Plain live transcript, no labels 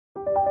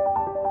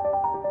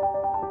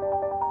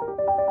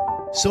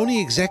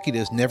Sony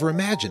executives never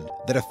imagined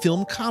that a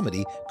film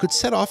comedy could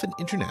set off an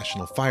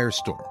international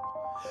firestorm.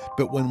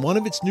 But when one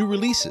of its new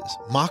releases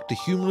mocked a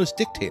humorless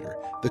dictator,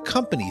 the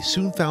company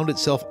soon found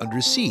itself under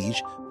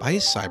siege by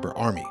his cyber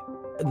army.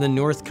 The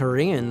North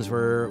Koreans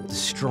were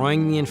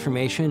destroying the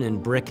information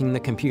and bricking the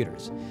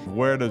computers.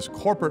 Where does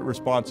corporate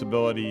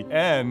responsibility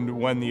end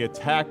when the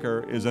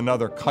attacker is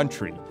another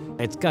country?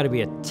 It's got to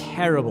be a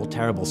terrible,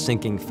 terrible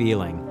sinking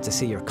feeling to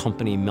see your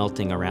company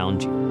melting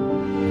around you.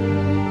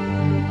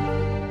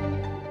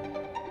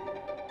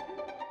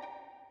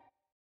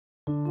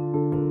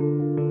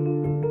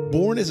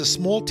 Born as a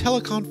small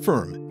telecom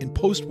firm in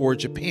post-war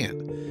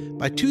Japan,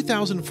 by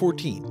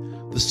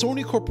 2014, the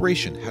Sony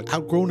Corporation had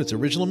outgrown its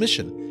original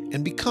mission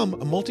and become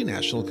a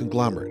multinational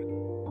conglomerate.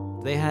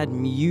 They had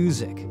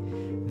music,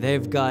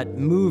 they've got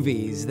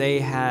movies, they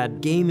had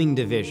gaming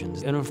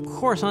divisions, and of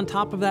course, on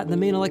top of that, the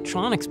main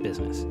electronics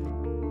business.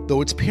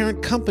 Though its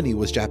parent company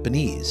was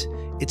Japanese,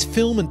 its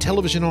film and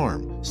television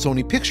arm,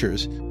 Sony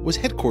Pictures, was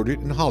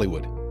headquartered in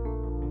Hollywood.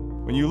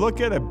 When you look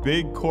at a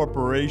big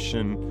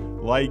corporation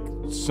like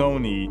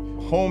Sony,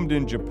 homed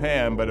in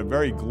Japan, but a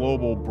very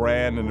global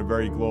brand and a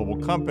very global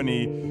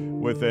company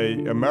with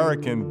an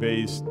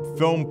American-based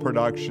film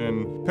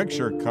production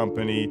picture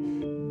company,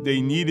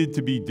 they needed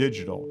to be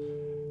digital.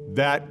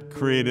 That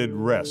created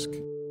risk.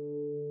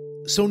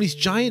 Sony's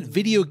giant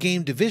video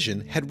game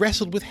division had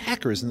wrestled with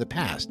hackers in the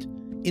past.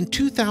 In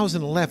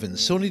 2011,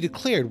 Sony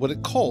declared what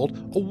it called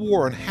a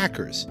war on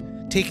hackers,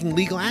 taking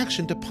legal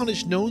action to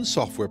punish known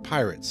software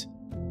pirates.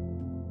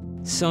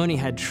 Sony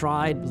had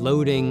tried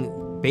loading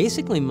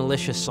basically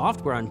malicious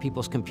software on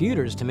people's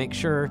computers to make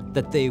sure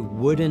that they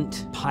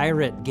wouldn't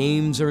pirate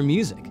games or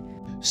music.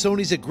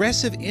 Sony's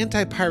aggressive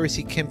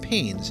anti-piracy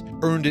campaigns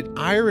earned it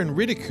ire and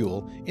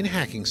ridicule in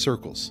hacking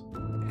circles.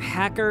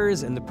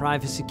 Hackers and the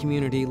privacy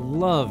community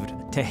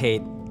loved to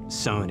hate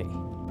Sony.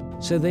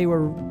 So they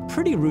were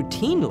pretty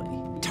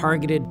routinely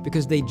targeted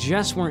because they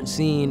just weren't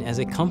seen as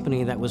a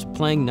company that was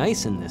playing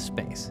nice in this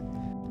space.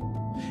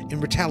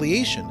 In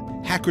retaliation,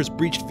 hackers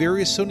breached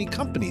various Sony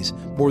companies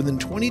more than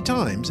 20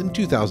 times in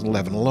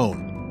 2011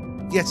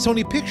 alone. Yet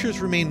Sony Pictures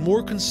remained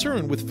more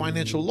concerned with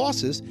financial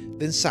losses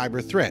than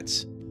cyber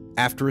threats.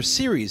 After a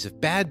series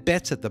of bad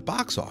bets at the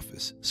box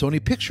office,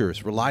 Sony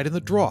Pictures relied on the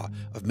draw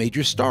of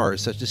major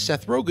stars such as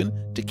Seth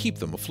Rogen to keep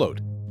them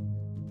afloat.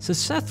 So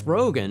Seth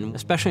Rogen,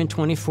 especially in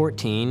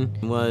 2014,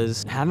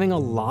 was having a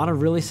lot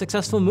of really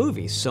successful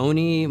movies.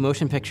 Sony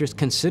Motion Pictures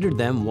considered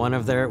them one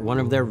of their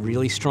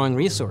really strong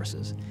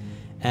resources,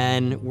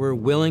 and were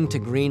willing to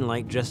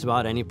greenlight just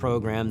about any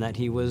program that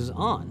he was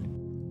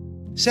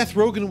on. Seth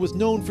Rogen was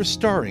known for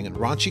starring in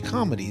raunchy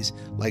comedies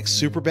like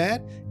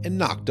Superbad and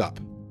Knocked Up.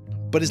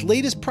 But his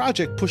latest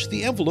project pushed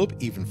the envelope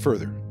even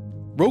further.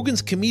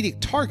 Rogen's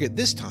comedic target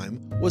this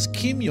time was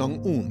Kim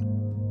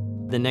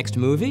Jong-un. The next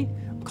movie,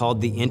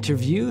 called The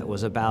Interview,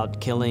 was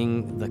about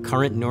killing the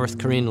current North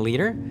Korean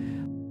leader.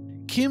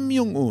 Kim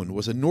Jong-un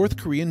was a North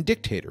Korean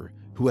dictator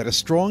who had a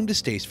strong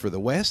distaste for the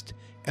West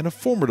and a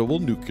formidable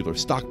nuclear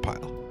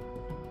stockpile.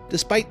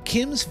 Despite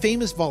Kim's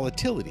famous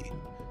volatility,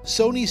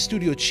 Sony's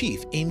studio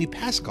chief, Amy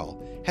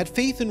Pascal, had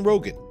faith in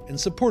Rogen and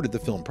supported the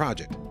film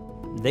project.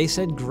 They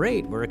said,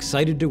 great, we're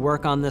excited to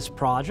work on this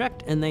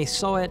project, and they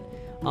saw it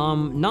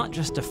not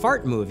just a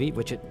fart movie,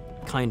 which it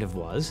kind of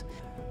was,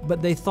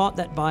 but they thought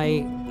that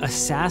by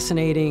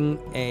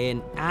assassinating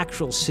an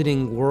actual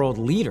sitting world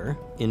leader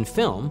in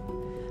film,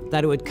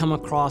 that it would come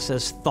across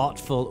as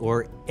thoughtful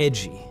or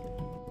edgy.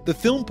 The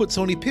film put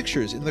Sony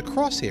Pictures in the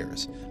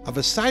crosshairs of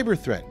a cyber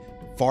threat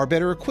far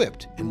better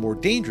equipped and more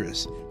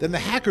dangerous than the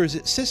hackers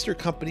its sister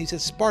companies had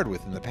sparred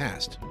with in the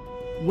past.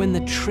 When the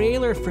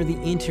trailer for The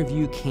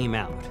Interview came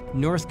out,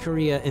 North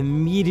Korea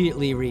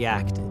immediately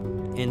reacted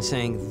in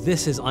saying,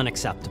 this is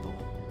unacceptable.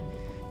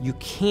 You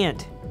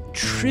can't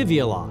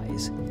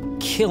trivialize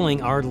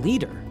killing our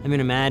leader. I mean,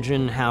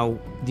 imagine how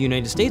the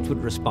United States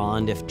would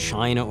respond if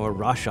China or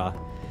Russia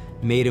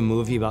made a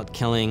movie about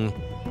killing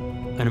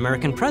an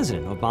American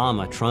president,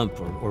 Obama, Trump,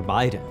 or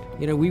Biden.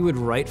 You know, we would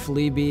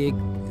rightfully be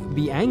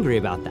angry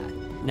about that.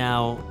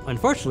 Now,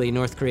 unfortunately,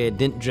 North Korea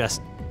didn't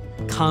just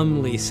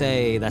calmly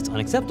say that's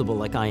unacceptable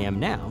like I am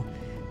now.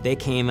 They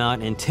came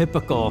out in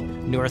typical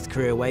North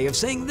Korea way of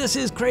saying, this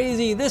is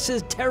crazy, this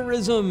is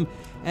terrorism,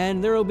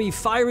 and there will be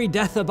fiery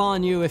death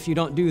upon you if you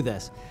don't do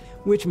this.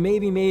 Which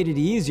maybe made it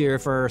easier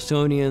for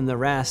Sony and the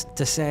rest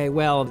to say,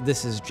 well,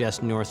 this is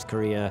just North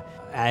Korea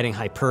adding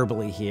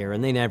hyperbole here,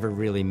 and they never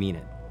really mean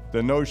it.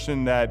 The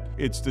notion that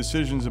its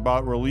decisions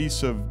about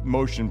release of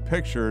motion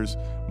pictures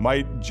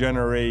might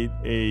generate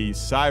a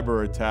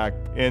cyber attack,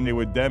 and it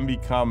would then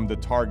become the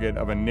target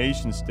of a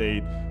nation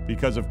state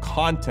because of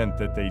content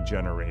that they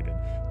generated.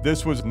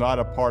 This was not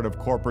a part of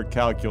corporate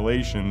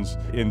calculations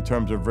in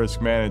terms of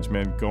risk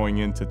management going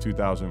into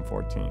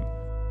 2014.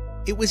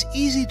 It was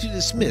easy to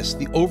dismiss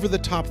the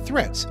over-the-top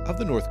threats of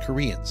the North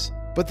Koreans,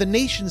 but the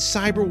nation's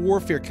cyber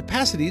warfare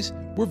capacities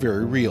were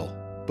very real.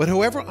 But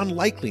however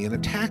unlikely an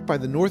attack by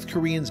the North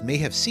Koreans may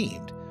have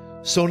seemed,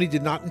 Sony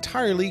did not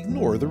entirely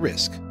ignore the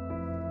risk.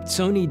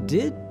 Sony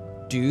did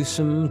do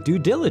some due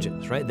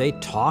diligence, right? They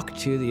talked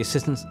to the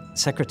Assistant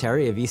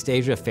Secretary of East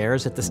Asia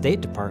Affairs at the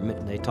State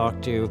Department. They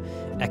talked to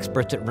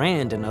experts at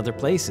RAND and other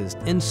places.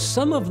 And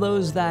some of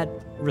those that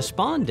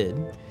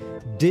responded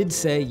did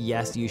say,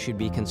 yes, you should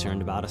be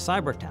concerned about a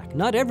cyber attack.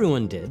 Not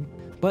everyone did,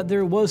 but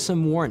there was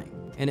some warning.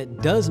 And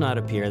it does not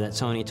appear that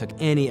Sony took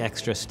any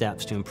extra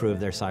steps to improve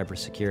their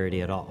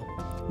cybersecurity at all.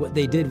 What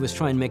they did was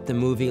try and make the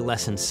movie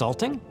less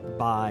insulting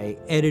by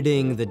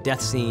editing the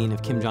death scene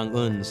of Kim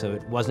Jong-un so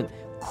it wasn't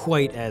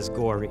quite as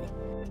gory.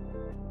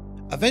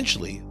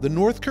 Eventually, the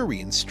North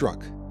Koreans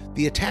struck.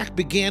 The attack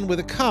began with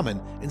a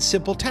common and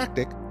simple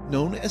tactic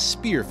known as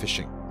spear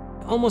phishing.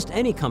 Almost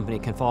any company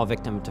can fall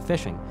victim to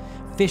phishing.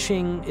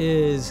 Phishing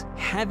is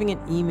having an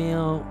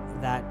email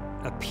that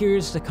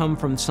appears to come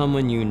from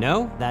someone you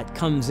know, that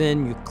comes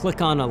in, you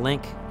click on a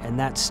link, and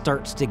that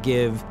starts to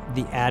give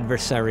the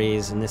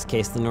adversaries, in this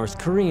case the North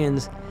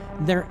Koreans,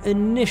 their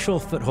initial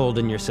foothold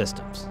in your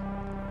systems.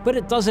 But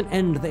it doesn't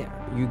end there.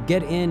 You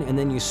get in and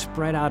then you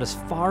spread out as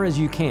far as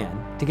you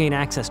can to gain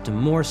access to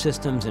more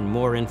systems and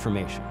more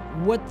information.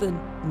 What the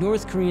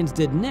North Koreans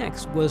did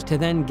next was to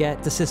then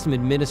get the system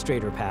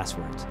administrator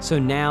passwords. So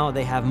now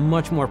they have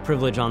much more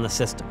privilege on the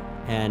system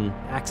and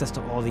access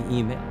to all the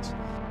emails.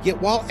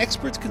 Yet while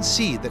experts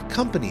concede that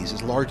companies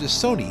as large as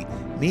Sony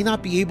may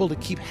not be able to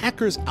keep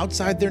hackers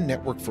outside their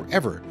network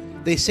forever,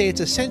 they say it's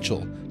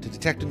essential to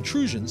detect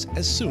intrusions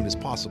as soon as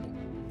possible.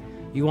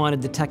 You want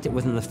to detect it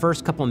within the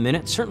first couple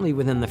minutes, certainly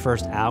within the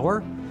first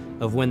hour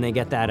of when they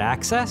get that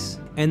access,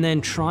 and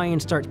then try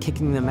and start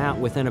kicking them out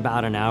within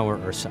about an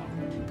hour or so.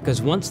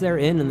 Because once they're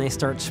in and they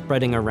start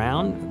spreading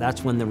around,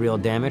 that's when the real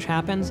damage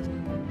happens.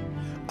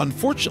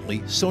 Unfortunately,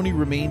 Sony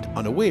remained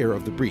unaware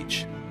of the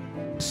breach.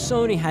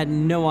 Sony had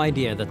no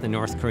idea that the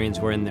North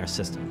Koreans were in their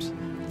systems.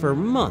 For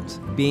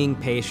months, being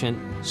patient,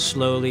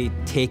 slowly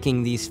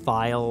taking these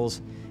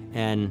files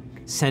and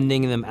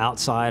sending them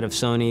outside of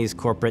Sony's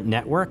corporate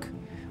network,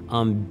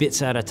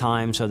 bits at a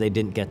time so they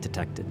didn't get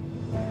detected.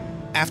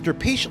 After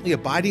patiently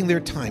abiding their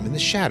time in the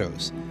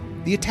shadows,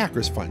 the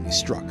attackers finally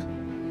struck.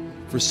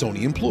 For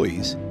Sony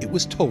employees, it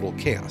was total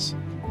chaos.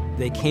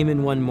 They came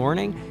in one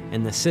morning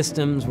and the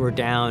systems were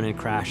down and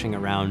crashing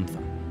around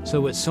them.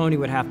 So what Sony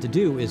would have to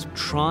do is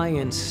try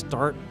and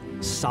start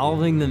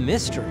solving the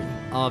mystery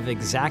of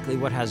exactly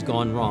what has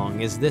gone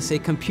wrong. Is this a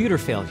computer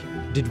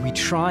failure? Did we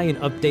try and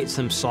update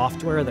some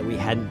software that we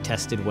hadn't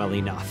tested well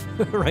enough,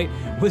 right?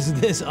 Was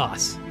this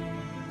us?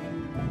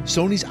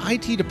 Sony's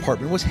IT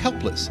department was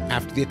helpless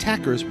after the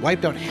attackers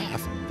wiped out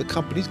half the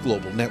company's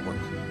global network.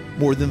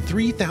 More than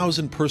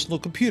 3,000 personal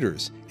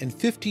computers and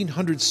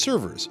 1,500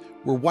 servers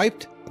were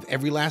wiped of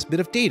every last bit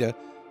of data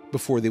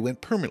before they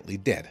went permanently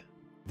dead.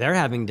 They're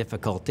having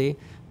difficulty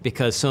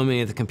because so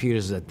many of the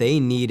computers that they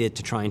needed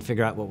to try and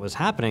figure out what was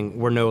happening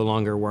were no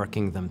longer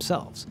working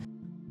themselves.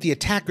 The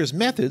attackers'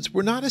 methods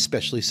were not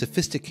especially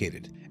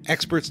sophisticated.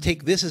 Experts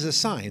take this as a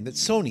sign that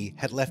Sony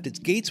had left its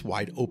gates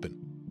wide open.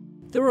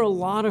 There were a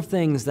lot of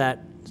things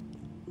that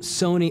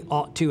Sony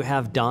ought to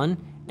have done,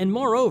 and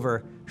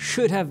moreover,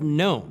 should have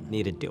known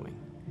needed doing.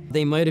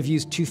 They might have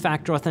used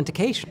two-factor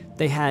authentication.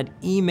 They had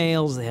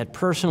emails, they had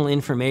personal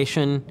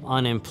information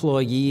on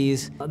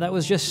employees that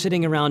was just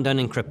sitting around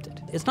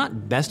unencrypted. It's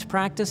not best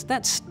practice,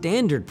 that's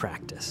standard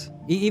practice.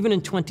 Even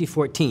in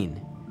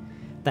 2014,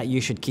 that you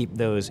should keep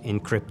those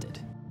encrypted.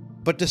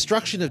 But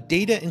destruction of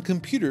data and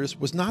computers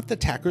was not the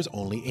attackers'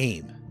 only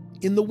aim.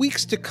 In the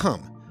weeks to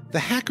come, the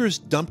hackers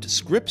dumped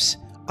scripts,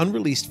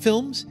 unreleased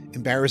films,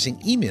 embarrassing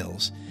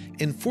emails,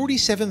 and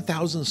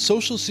 47,000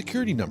 social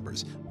security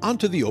numbers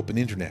onto the open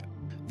internet.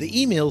 The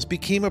emails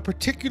became a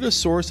particular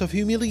source of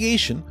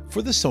humiliation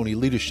for the Sony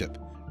leadership,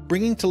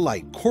 bringing to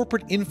light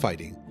corporate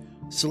infighting,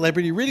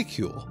 celebrity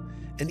ridicule,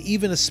 and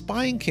even a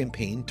spying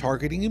campaign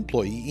targeting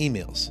employee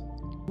emails.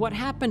 What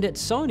happened at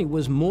Sony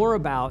was more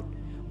about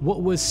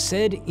what was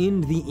said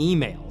in the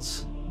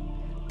emails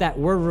that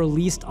were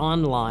released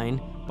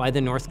online by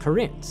the North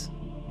Koreans.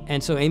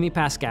 And so Amy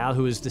Pascal,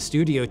 who is the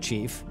studio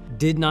chief,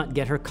 did not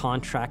get her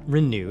contract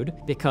renewed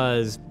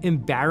because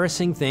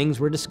embarrassing things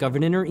were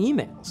discovered in her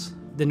emails.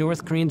 The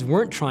North Koreans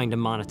weren't trying to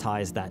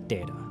monetize that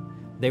data.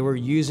 They were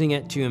using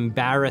it to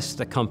embarrass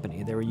the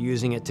company. They were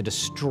using it to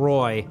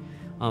destroy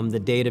the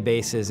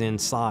databases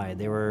inside.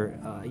 They were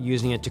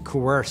using it to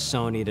coerce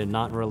Sony to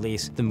not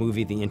release the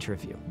movie The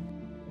Interview.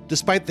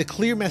 Despite the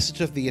clear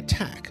message of the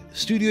attack,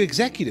 studio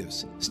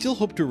executives still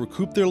hoped to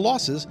recoup their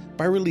losses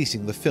by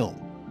releasing the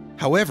film.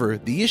 However,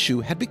 the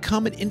issue had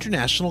become an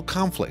international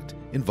conflict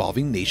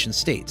involving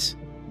nation-states.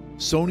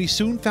 Sony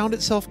soon found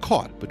itself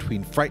caught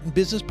between frightened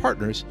business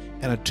partners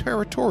and a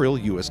territorial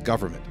U.S.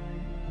 government.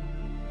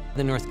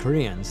 The North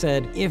Koreans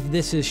said, if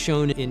this is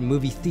shown in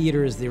movie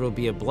theaters, there will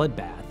be a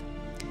bloodbath.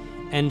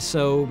 And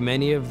so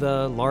many of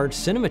the large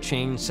cinema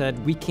chains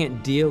said, we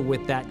can't deal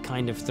with that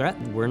kind of threat.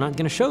 We're not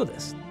going to show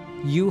this.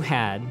 You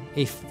had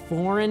a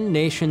foreign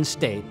nation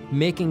state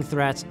making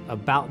threats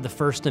about the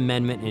First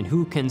Amendment and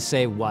who can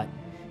say what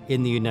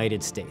in the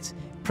United States.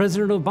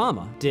 President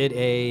Obama did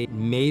a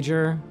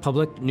major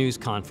public news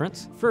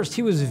conference. First,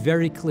 he was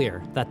very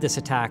clear that this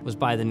attack was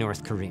by the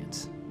North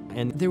Koreans.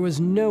 And there was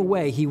no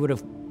way he would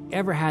have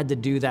ever had to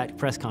do that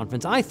press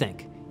conference, I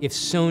think, if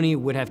Sony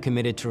would have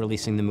committed to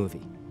releasing the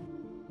movie.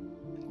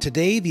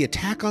 Today, the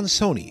attack on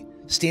Sony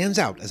stands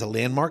out as a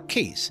landmark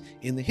case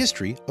in the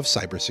history of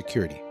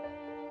cybersecurity.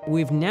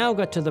 We've now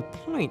got to the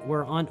point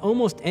where on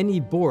almost any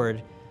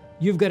board,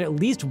 you've got at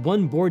least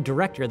one board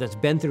director that's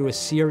been through a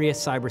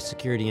serious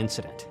cybersecurity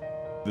incident.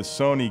 The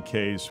Sony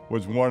case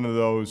was one of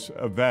those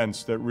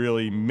events that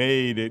really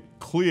made it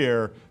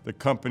clear that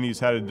companies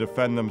had to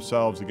defend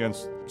themselves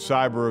against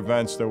cyber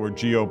events that were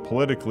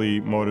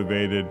geopolitically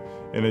motivated,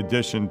 in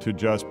addition to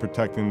just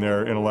protecting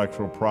their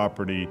intellectual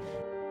property.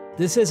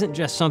 This isn't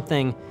just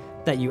something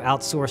that you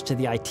outsource to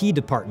the IT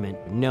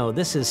department. No,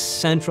 this is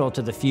central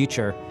to the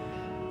future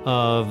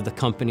of the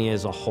company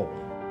as a whole.